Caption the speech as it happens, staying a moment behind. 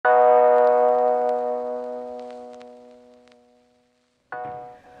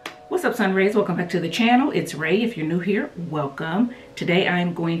what's up, Sun Rays? Welcome back to the channel. It's Ray. If you're new here, welcome. Today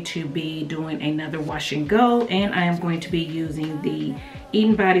I'm going to be doing another wash and go, and I am going to be using the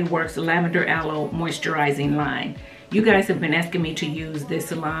Eden BodyWorks Lavender Aloe Moisturizing line. You guys have been asking me to use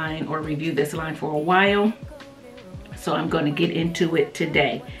this line or review this line for a while, so I'm going to get into it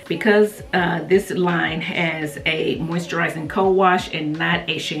today. Because this line has a moisturizing co-wash and not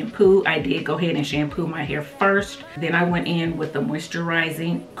a shampoo, I did go ahead and shampoo my hair first. Then I went in with the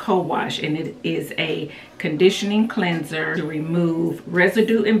moisturizing co-wash, and it is a conditioning cleanser to remove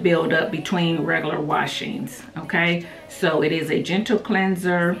residue and buildup between regular washings. Okay, so it is a gentle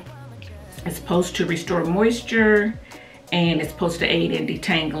cleanser. It's supposed to restore moisture, and it's supposed to aid in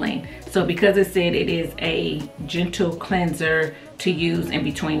detangling. So because it said it is a gentle cleanser to use in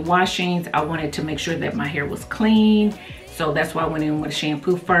between washings, I wanted to make sure that my hair was clean. So that's why I went in with a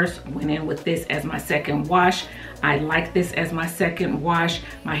shampoo first, went in with this as my second wash. I like this as my second wash.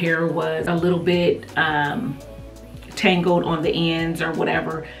 My hair was a little bit tangled on the ends or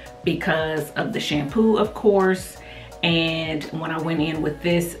whatever because of the shampoo, of course. And when I went in with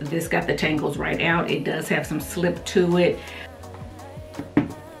this got the tangles right out. It does have some slip to it.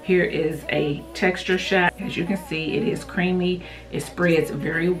 Here is a texture shot. As you can see, it is creamy. It spreads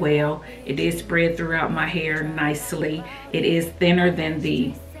very well. It is spread throughout my hair nicely. It is thinner than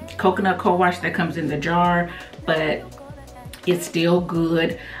the coconut co-wash that comes in the jar, but it's still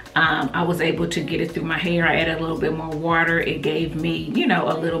good. I was able to get it through my hair. I added a little bit more water. It gave me, you know,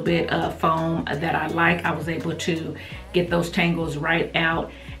 a little bit of foam that I like. I was able to get those tangles right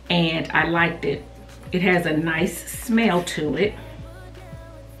out, and I liked it. It has a nice smell to it.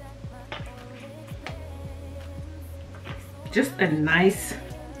 Just a nice,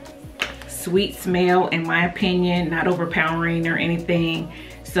 sweet smell, in my opinion, not overpowering or anything.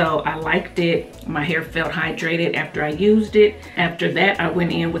 So I liked it. My hair felt hydrated after I used it. After that, I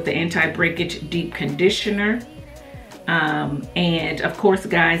went in with the Anti-Breakage Deep Conditioner. And of course,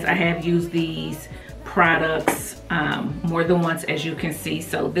 guys, I have used these products more than once, as you can see.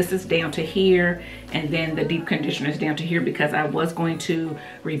 So this is down to here, and then the deep conditioner is down to here, because I was going to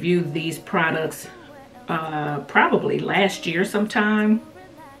review these products probably last year sometime.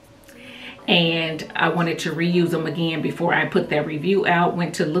 And I wanted to reuse them again before I put that review out.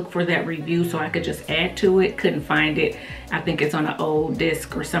 Went to look for that review so I could just add to it. Couldn't find it. I think it's on an old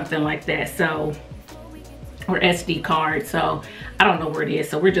disc or something like that. So, or SD card. So I don't know where it is.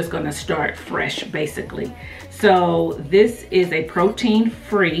 So we're just going to start fresh, basically. So this is a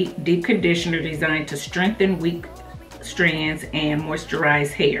protein-free deep conditioner designed to strengthen weak strands and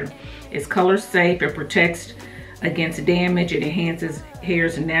moisturize hair. It's color safe. It protects against damage. It enhances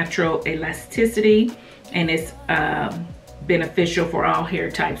hair's natural elasticity, and it's beneficial for all hair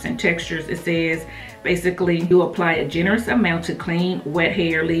types and textures. It says basically you apply a generous amount to clean wet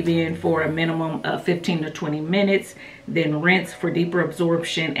hair, leave in for a minimum of 15 to 20 minutes, then rinse for deeper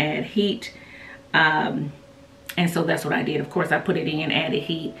absorption, add heat. And so that's what I did. Of course, I put it in, added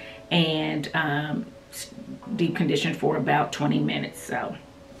heat, and deep conditioned for about 20 minutes. So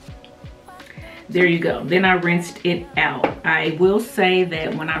there you go. Then I rinsed it out. I will say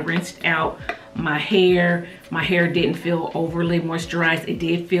that when I rinsed out my hair didn't feel overly moisturized. It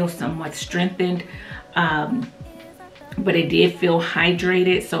did feel somewhat strengthened, but it did feel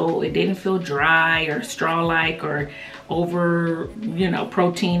hydrated. So it didn't feel dry or straw-like or over, you know,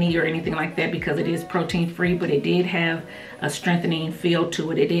 proteiny or anything like that, because it is protein free, but it did have a strengthening feel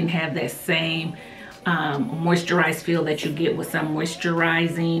to it. It didn't have that same moisturized feel that you get with some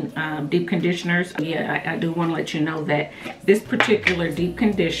moisturizing deep conditioners. Yeah, I do want to let you know that this particular deep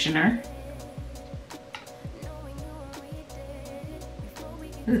conditioner,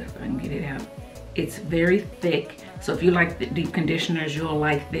 if I can get it out, it's very thick. So if you like the deep conditioners, you'll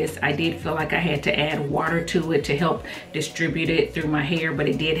like this. I did feel like I had to add water to it to help distribute it through my hair, but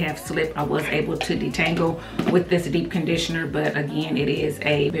it did have slip. I was able to detangle with this deep conditioner, but again, it is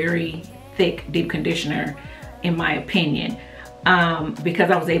a very thick deep conditioner in my opinion,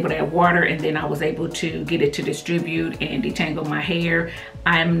 because I was able to add water, and then I was able to get it to distribute and detangle my hair.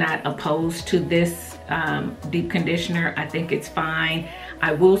 I'm not opposed to this deep conditioner. I think it's fine.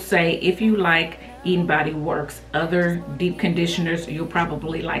 I will say, if you like Eden BodyWorks other deep conditioners, you'll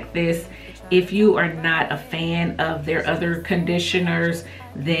probably like this. If you are not a fan of their other conditioners,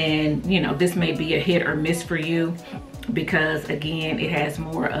 then, you know, this may be a hit or miss for you, because again, it has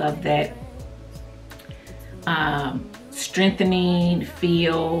more of that strengthening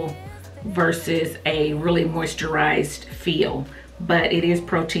feel versus a really moisturized feel, but it is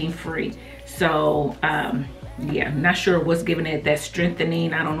protein free. So yeah, not sure what's giving it that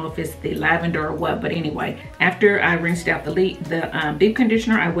strengthening. I don't know if it's the lavender or what, but anyway, after I rinsed out the deep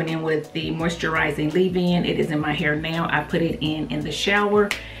conditioner, I went in with the moisturizing leave-in. It is in my hair now. I put it in the shower,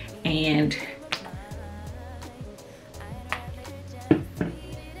 and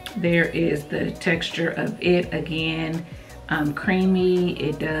there is the texture of it. Again, creamy.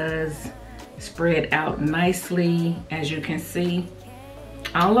 It does spread out nicely, as you can see.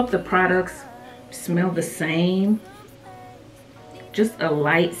 All of the products smell the same, just a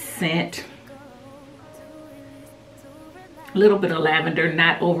light scent, a little bit of lavender,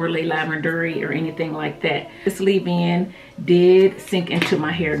 not overly lavendery or anything like that. This leave-in did sink into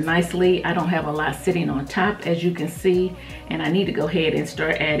my hair nicely. I don't have a lot sitting on top, as you can see, and I need to go ahead and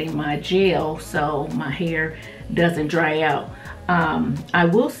start adding my gel so my hair doesn't dry out. I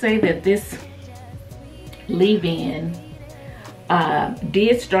will say that this leave-in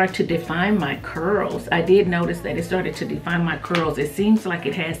did start to define my curls. I did notice that it started to define my curls. It seems like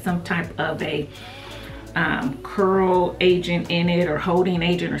it has some type of a curl agent in it, or holding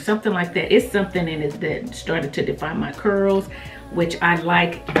agent or something like that. It's something in it that started to define my curls, which I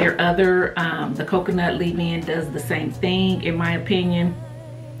like. Their other, the coconut leave-in does the same thing in my opinion.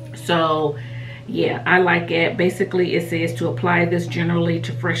 So yeah, I like it. Basically it says to apply this generally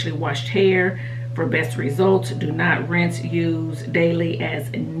to freshly washed hair for best results. Do not rinse, use daily as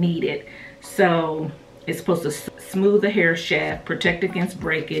needed. So it's supposed to smooth the hair shaft, protect against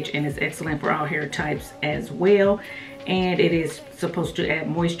breakage, and is excellent for all hair types as well. And it is supposed to add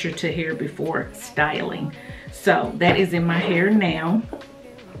moisture to hair before styling. So that is in my hair now.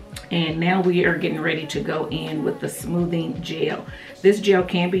 And now we are getting ready to go in with the smoothing gel. This gel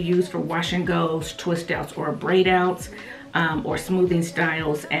can be used for wash and goes, twist outs, or braid outs, or smoothing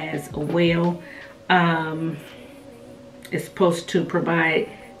styles as well. It's supposed to provide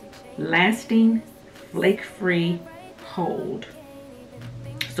lasting, flake-free hold.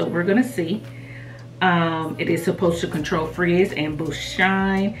 So we're gonna see. It is supposed to control frizz and boost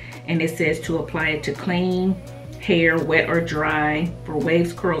shine, and it says to apply it to clean hair, wet or dry, for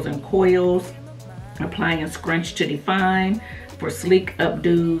waves, curls, and coils. Apply and scrunch to define. For sleek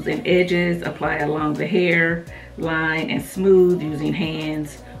updos and edges, apply along the hair line and smooth using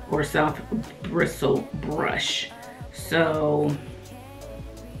hands or soft bristle brush. So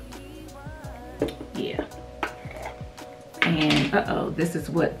yeah, and this is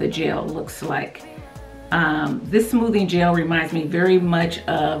what the gel looks like. This smoothing gel reminds me very much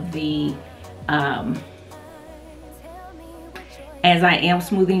of the As I Am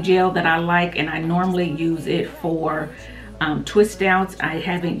smoothing gel that I like, and I normally use it for twist outs. I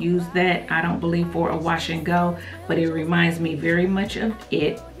haven't used that, I don't believe, for a wash and go, but it reminds me very much of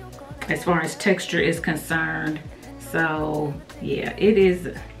it as far as texture is concerned. So yeah,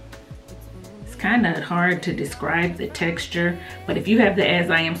 it's kind of hard to describe the texture, but if you have the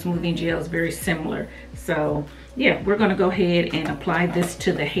As I Am smoothing gel, it's very similar. So yeah, we're going to go ahead and apply this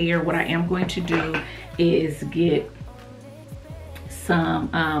to the hair. What I am going to do is get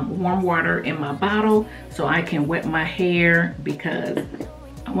some warm water in my bottle so I can wet my hair, because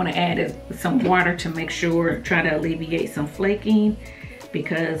I want to add some water to make sure, try to alleviate some flaking,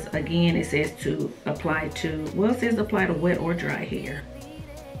 because again it says to apply to, well, it says apply to wet or dry hair.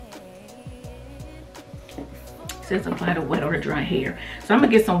 It says apply to wet or dry hair. So I'm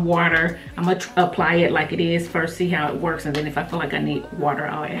gonna get some water. I'm gonna apply it like it is first, see how it works, and then if I feel like I need water,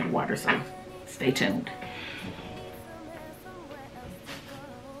 I'll add water. So stay tuned.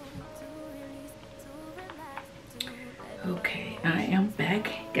 Okay, I am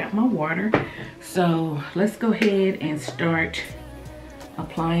back, got my water. So let's go ahead and start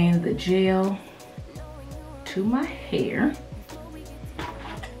applying the gel to my hair.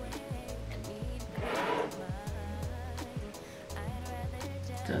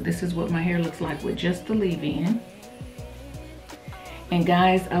 So this is what my hair looks like with just the leave-in. And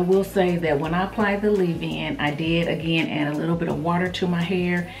guys, I will say that when I apply the leave-in, I did again add a little bit of water to my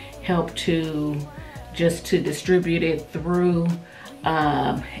hair, help to just to distribute it through, and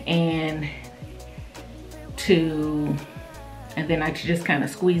then I just kind of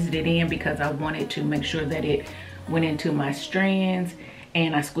squeezed it in because I wanted to make sure that it went into my strands,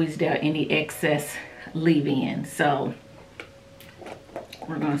 and I squeezed out any excess leave-in. So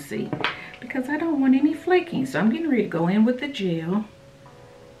we're gonna see, because I don't want any flaking. So I'm getting ready to go in with the gel,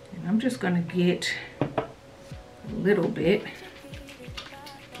 and I'm just gonna get a little bit.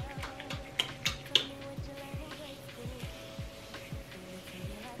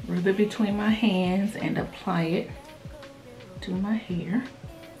 Rub it between my hands and apply it to my hair.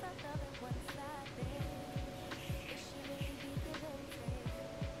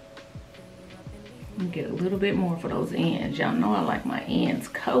 get a little bit more for those ends. Y'all know I like my ends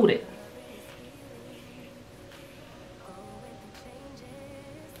coated.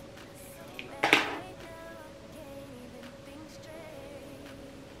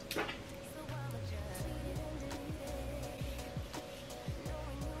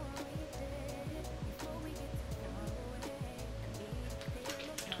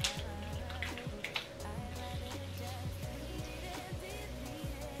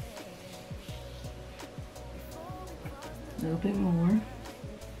 A little bit more.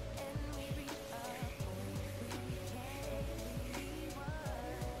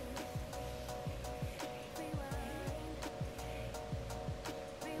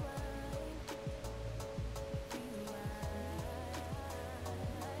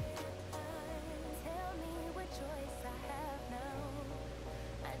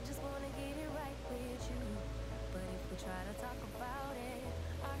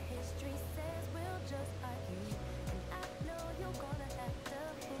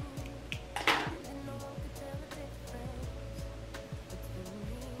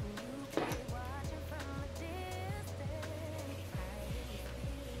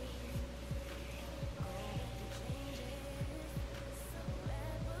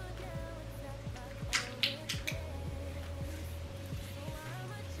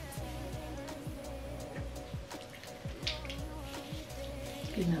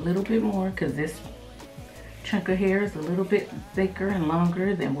 Getting a little bit more because this chunk of hair is a little bit thicker and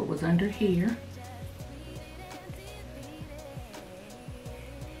longer than what was under here.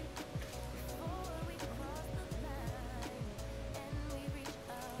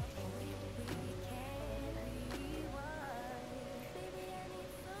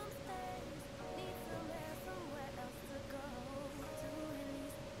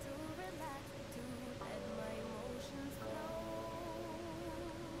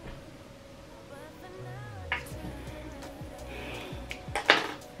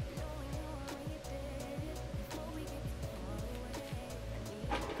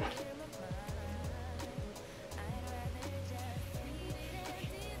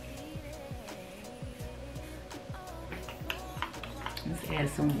 Let's add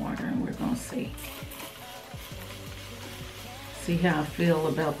some water and we're gonna see how I feel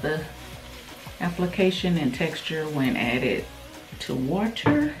about the application and texture when added to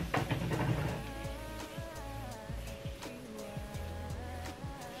water.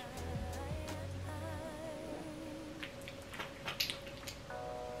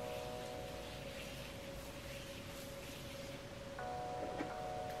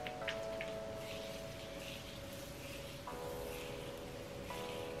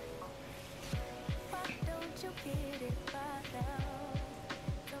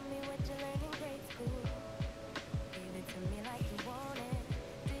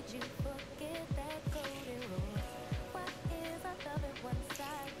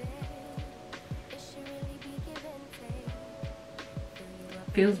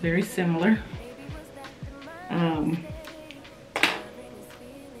 Feels very similar. But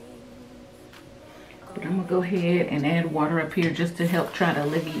I'm gonna go ahead and add water up here just to help try to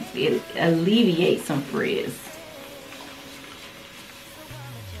alleviate some frizz.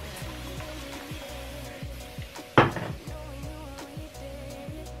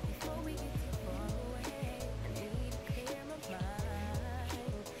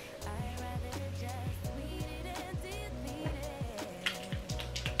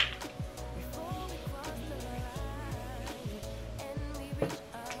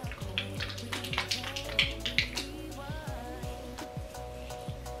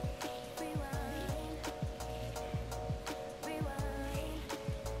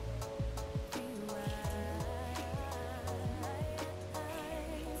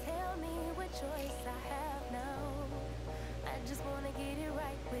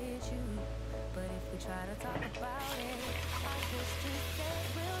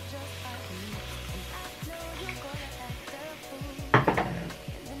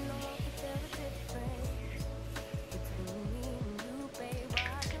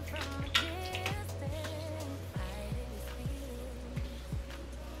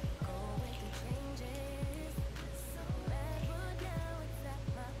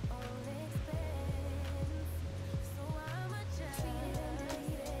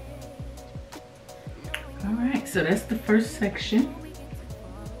 Alright, so that's the first section.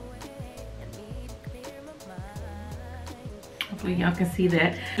 Hopefully y'all can see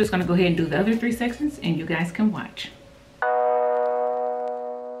that. I'm just gonna go ahead and do the other 3 sections and you guys can watch.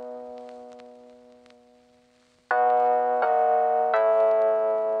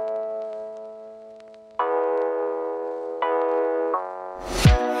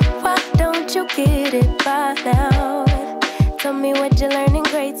 Why don't you get it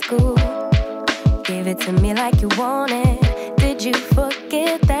grade school. Give it to me like you want it. Did you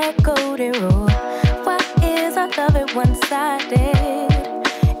forget that golden rule? Why is our love it one-sided?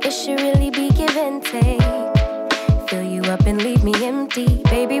 It should really be give and take. Fill you up and leave me empty.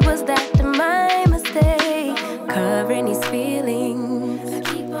 Baby, was that my mistake? Covering these feelings,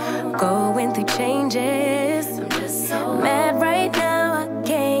 going through changes. I'm just so mad right now, I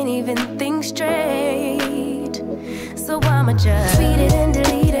can't even think straight. So I'ma just tweet it and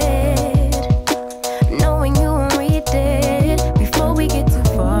delete it, knowing you won't read it before we get too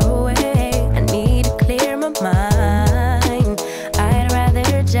far away. I need to clear my mind. I'd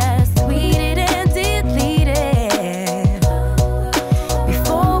rather just tweet it and delete it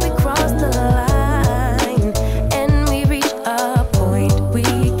before we cross the line and we reach a point we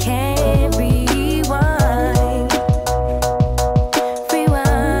can't rewind.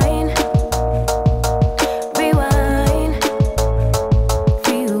 Rewind, rewind,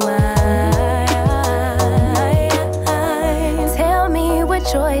 rewind. Tell me what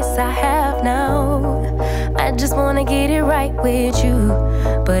choice I have now. I just wanna get it right with you.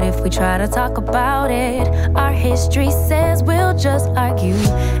 But if we try to talk about it, our history says we'll just argue.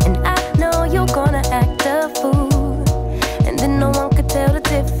 And I know you're gonna act a fool, and then no one could tell the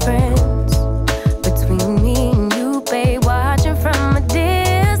difference between me and you, babe. Watching from a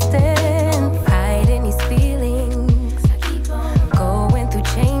distance, hiding these feelings, going through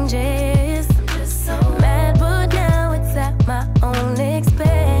changes. I'm just so mad, but now it's at my own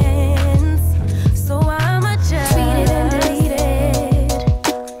expense. So I'ma just tweet it and delete it,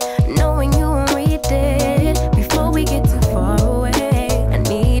 knowing you won't read it before we get too far away. I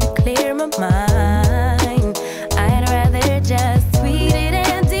need to clear my mind. I'd rather just tweet it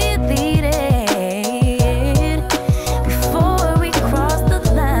and delete it before we cross the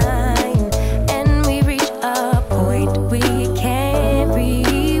line and we reach a point we can't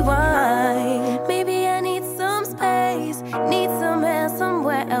rewind. Maybe I need some space, need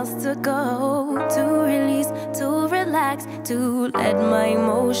somewhere else to go, to release, to relax, to let my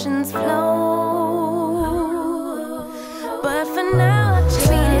emotions flow. But for now, I just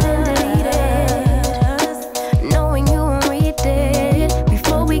tweet it and delete it, knowing you won't read it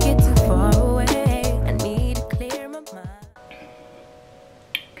before we get too far away. I need to clear my mind.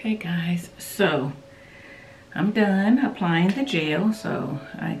 Okay guys, so I'm done applying the gel. So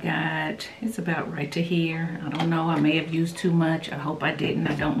I got, it's about right to here. I don't know, I may have used too much. I hope I didn't.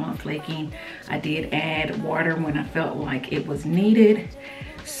 I don't want flaking. I did add water when I felt like it was needed.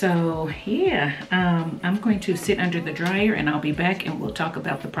 So yeah, I'm going to sit under the dryer and I'll be back and we'll talk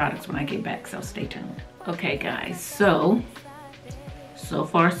about the products when I get back, so stay tuned. Okay guys, so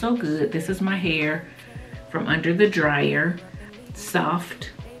far so good. This is my hair from under the dryer. Soft,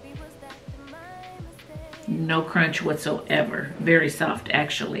 no crunch whatsoever, very soft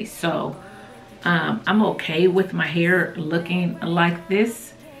actually. So I'm okay with my hair looking like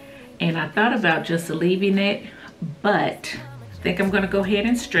this, and I thought about just leaving it, but I think I'm gonna go ahead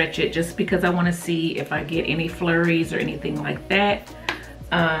and stretch it just because I want to see if I get any flurries or anything like that.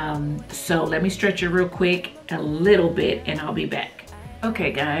 So let me stretch it real quick, a little bit, and I'll be back.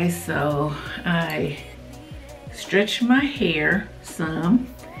 Okay guys, so I stretched my hair some,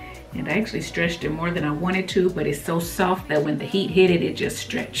 and I actually stretched it more than I wanted to, but it's so soft that when the heat hit it, it just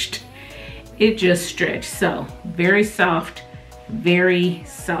stretched. It just stretched. So very soft,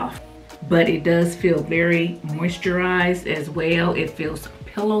 but it does feel very moisturized as well. It feels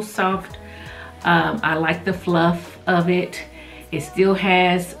pillow soft. I like the fluff of it. It still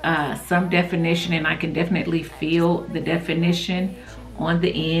has some definition, and I can definitely feel the definition on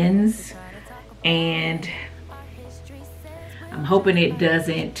the ends, and I'm hoping it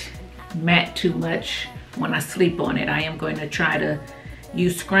doesn't matte too much when I sleep on it. I am going to try to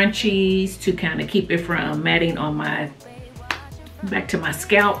use scrunchies to kind of keep it from matting on my back to my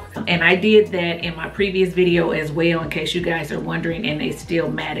scalp, and I did that in my previous video as well, in case you guys are wondering, and they still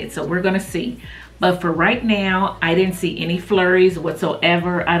matted. So we're gonna see. But for right now, I didn't see any flurries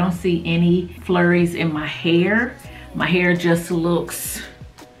whatsoever. I don't see any flurries in my hair. My hair just looks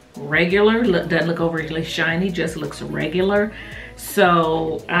regular. Doesn't look overly shiny, just looks regular.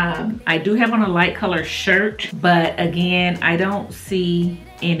 So I do have on a light color shirt, but again, I don't see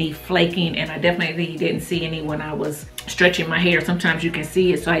any flaking, and I definitely didn't see any when I was stretching my hair. Sometimes you can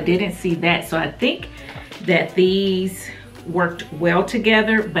see it, so I didn't see that. So I think that these worked well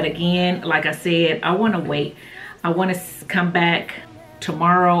together, but again, like I said, I want to wait. I want to come back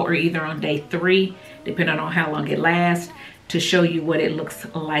tomorrow or either on day 3, depending on how long it lasts, to show you what it looks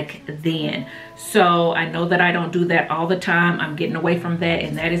like then. So I know that I don't do that all the time. I'm getting away from that,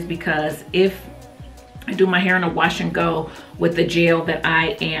 and that is because if I do my hair in a wash and go with the gel that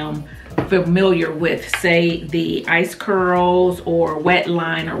I am familiar with, say the ice curls or wet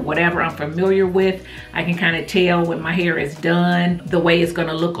line or whatever I'm familiar with. I can kind of tell when my hair is done the way it's going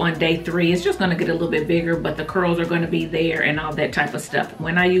to look on day 3. It's just going to get a little bit bigger, but the curls are going to be there and all that type of stuff.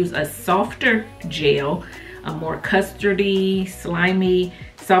 When I use a softer gel, a more custardy, slimy,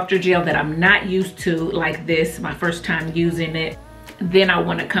 softer gel that I'm not used to, like this, my first time using it, then I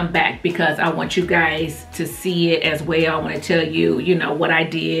want to come back because I want you guys to see it as well. I want to tell you, you know, what I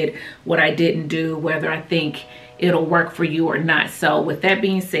did, what I didn't do, whether I think it'll work for you or not. So with that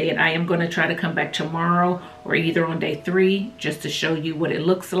being said, I am going to try to come back tomorrow or either on day 3 just to show you what it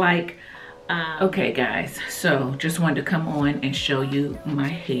looks like. Okay guys, so just wanted to come on and show you my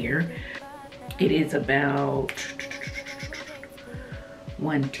hair. It is about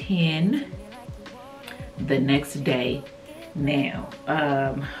 110 the next day. Now,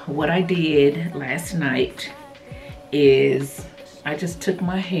 what I did last night is I just took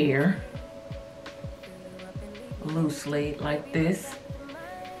my hair loosely like this,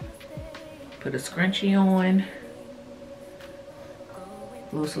 put a scrunchie on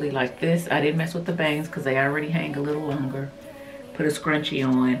loosely like this. I didn't mess with the bangs because they already hang a little longer. Put a scrunchie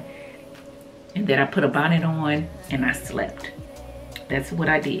on, and then I put a bonnet on and I slept. That's what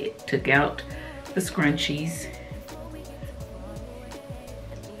I did. Took out the scrunchies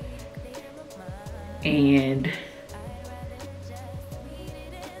and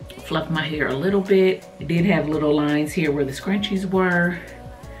fluffed my hair a little bit. It did have little lines here where the scrunchies were,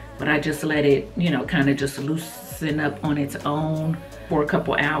 but I just let it, you know, kind of just loosen up on its own for a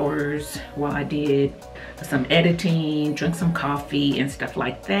couple hours while I did some editing, drank some coffee and stuff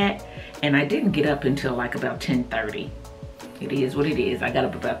like that. And I didn't get up until like about 10:30. It is what it is. I got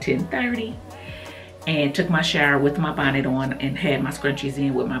up about 10:30 and took my shower with my bonnet on and had my scrunchies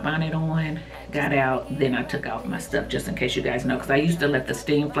in with my bonnet on. Got out, then I took out my stuff just in case you guys know, because I used to let the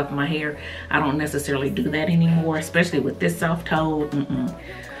steam fluff my hair. I don't necessarily do that anymore, especially with this soft toe.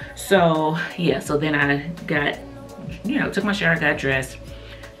 So yeah, so then I got, you know, took my shower, got dressed,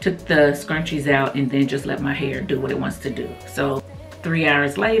 took the scrunchies out, and then just let my hair do what it wants to do. So 3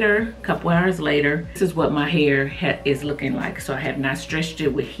 hours later, a couple hours later, this is what my hair is looking like. So I have not stretched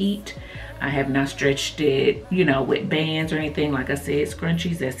it with heat. I have not stretched it, you know, with bands or anything. Like I said,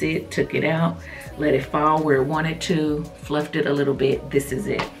 scrunchies, that's it. Took it out, let it fall where it wanted to, fluffed it a little bit. This is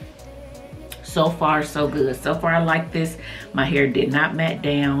it. So far, so good. So far, I like this. My hair did not mat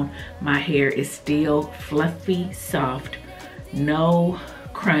down. My hair is still fluffy, soft, no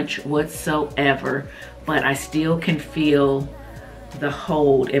crunch whatsoever, but I still can feel the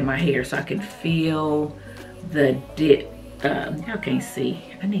hold in my hair. So I can feel the dip. Y'all can't see.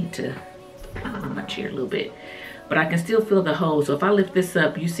 I need to move my chair a little bit, but I can still feel the hold. So if I lift this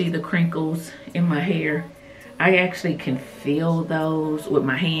up, you see the crinkles in my hair. I actually can feel those with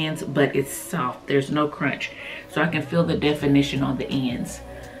my hands, but it's soft. There's no crunch. So I can feel the definition on the ends.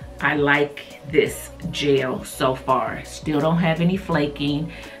 I like this gel so far. Still don't have any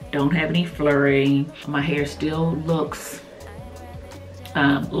flaking, don't have any flurrying. My hair still looks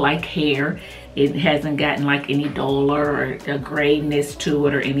like hair. It hasn't gotten like any duller or a grayness to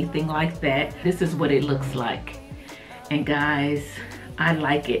it or anything like that. This is what it looks like. And guys, I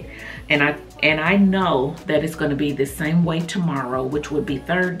like it. And I know that it's going to be the same way tomorrow, which would be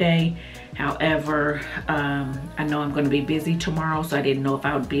 3rd day. However, I know I'm going to be busy tomorrow, so I didn't know if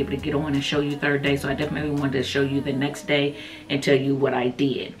I would be able to get on and show you 3rd day. So I definitely wanted to show you the next day and tell you what I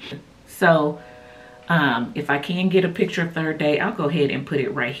did. So if I can get a picture of 3rd day, I'll go ahead and put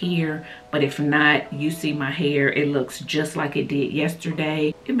it right here. But if not, you see my hair, it looks just like it did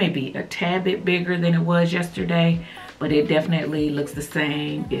yesterday. It may be a tad bit bigger than it was yesterday, but it definitely looks the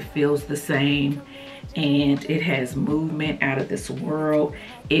same. It feels the same, and it has movement out of this world.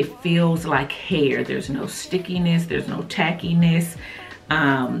 It feels like hair. There's no stickiness, there's no tackiness,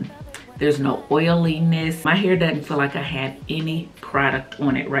 there's no oiliness. My hair doesn't feel like I have any product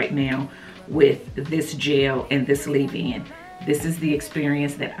on it right now with this gel and this leave-in. This is the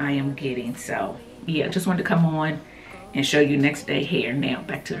experience that I am getting. So yeah, just wanted to come on and show you next day hair. Now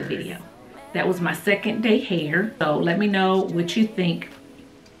back to the video. That was my 2nd day hair. So let me know what you think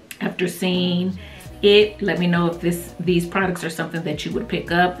after seeing it. Let me know if these products are something that you would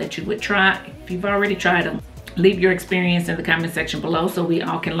pick up, that you would try. If you've already tried them, leave your experience in the comment section below so we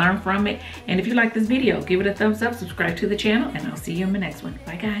all can learn from it. And if you like this video, give it a thumbs up, subscribe to the channel, and I'll see you in the next one.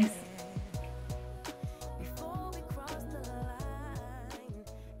 Bye guys.